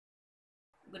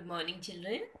Good morning,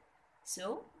 children.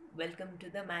 So, welcome to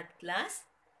the math class.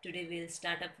 Today we'll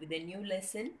start up with a new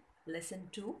lesson, lesson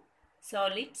 2,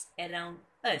 solids around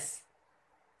us.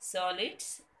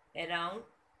 Solids around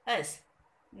us.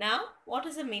 Now, what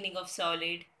is the meaning of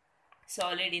solid?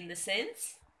 Solid in the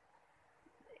sense,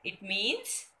 it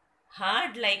means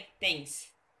hard like things,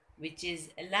 which is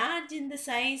large in the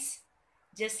size,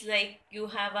 just like you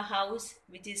have a house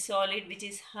which is solid, which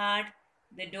is hard,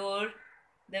 the door,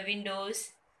 the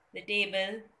windows, the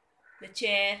table, the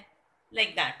chair,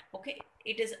 like that. Okay,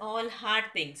 it is all hard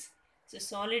things. So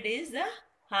solid is the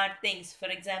hard things. For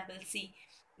example, see,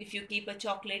 if you keep a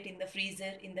chocolate in the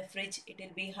freezer, in the fridge, it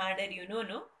will be harder,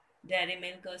 no, dairy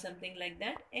milk or something like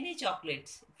that. Any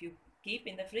chocolates, if you keep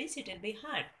in the fridge, it will be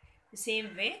hard. The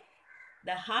same way,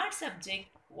 the hard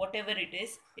subject, whatever it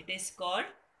is called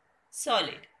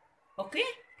solid. Okay,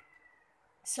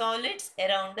 solids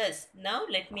around us. Now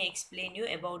let me explain you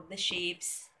about the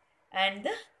shapes and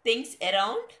the things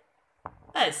around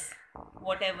us.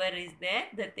 Whatever is there,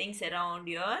 the things around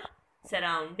your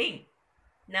surrounding.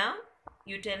 Now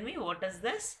you tell me, what is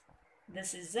this?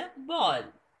 This is a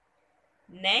ball.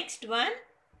 Next one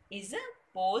is a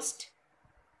post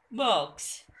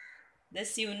box.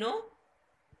 This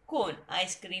cone,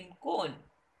 ice cream cone.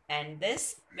 And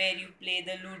this where you play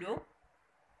the Ludo.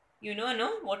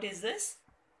 No, what is this?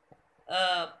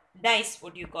 Dice,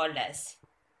 what you called as.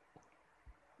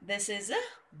 This is a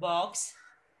box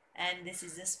and this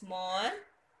is a small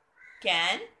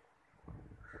can.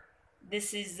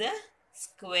 This is a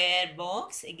square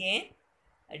box, again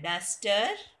a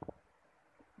duster.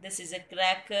 This is a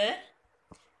cracker,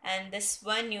 and this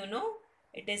one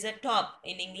it is a top.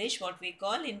 In English, what we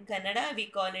call, in Kannada we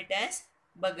call it as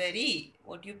bagari,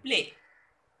 what you play.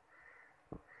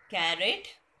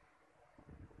 Carrot,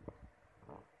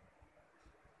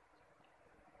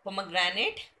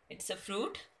 pomegranate, it's a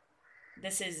fruit.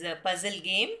 This is a puzzle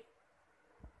game,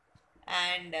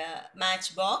 and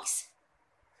matchbox,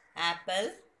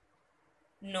 apple,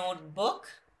 notebook,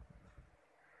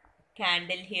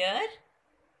 candle here,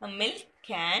 a milk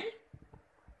can,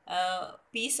 a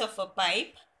piece of a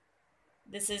pipe.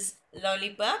 This is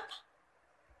lollipop.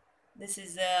 This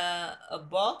is a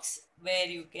box where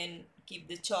you can keep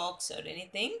the chalks or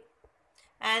anything.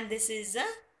 And this is a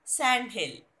sand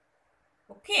hill.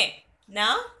 Okay,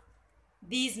 now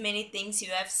these many things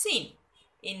you have seen.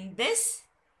 In this,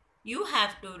 you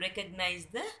have to recognize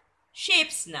the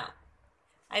shapes now.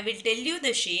 I will tell you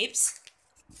the shapes.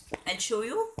 I'll show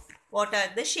you what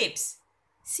are the shapes.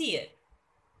 See here.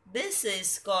 This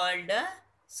is called a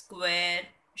square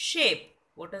shape.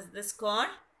 What is this called?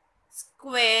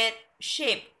 Square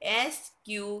shape.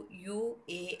 S-Q-U-A-R-E.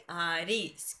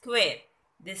 Square.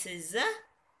 This is a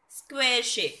square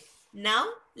shape.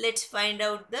 Now let's find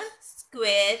out the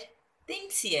square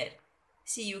things here.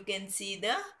 See, you can see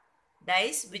the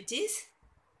dice which is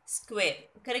square.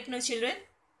 Correct, no children?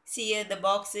 See here, the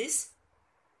box is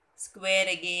square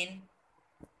again.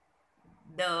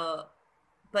 The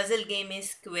puzzle game is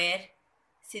square.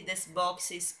 See, this box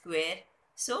is square.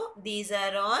 So these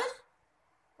are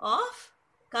all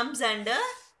comes under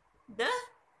the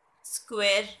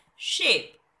square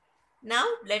shape. Now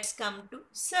let's come to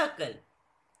circle.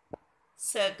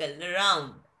 Circle,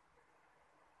 round.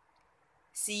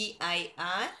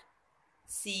 C-I-R-C-L-E,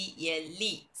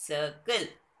 circle,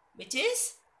 which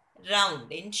is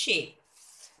round in shape.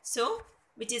 So,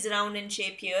 which is round in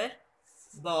shape here?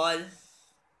 Ball,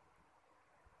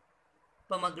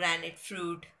 pomegranate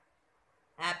fruit,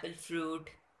 apple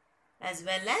fruit, as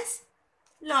well as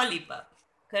lollipop.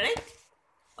 Correct?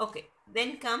 Okay.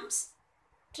 Then comes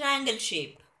triangle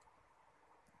shape.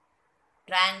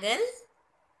 Triangle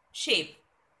shape.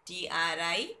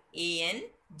 T-R-I-A-N-G-L-E.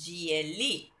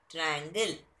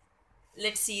 Triangle.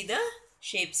 Let's see the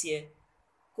shapes here.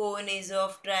 Cone is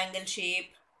of triangle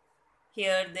shape.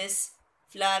 Here this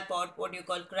flower pot, what you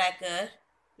call cracker,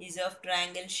 is of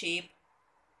triangle shape.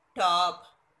 Top,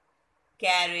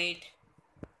 carrot,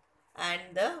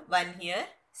 and the one here,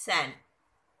 sand.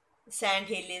 Sand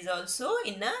hill is also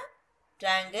in a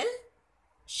triangle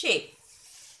shape.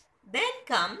 Then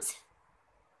comes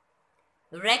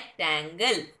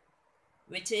rectangle,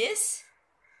 which is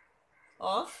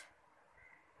of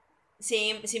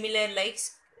similar like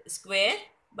square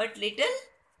but little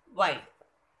wide.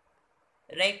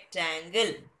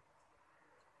 Rectangle.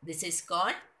 This is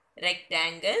called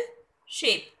rectangle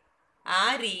shape.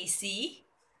 R-E-C-T-A-N-G-L-E.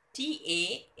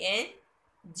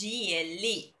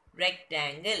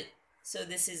 Rectangle. So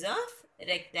this is of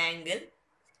rectangle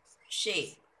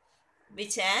shape,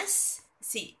 which has,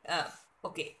 see,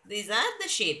 okay, these are the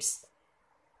shapes.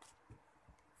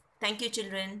 Thank you,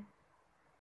 children.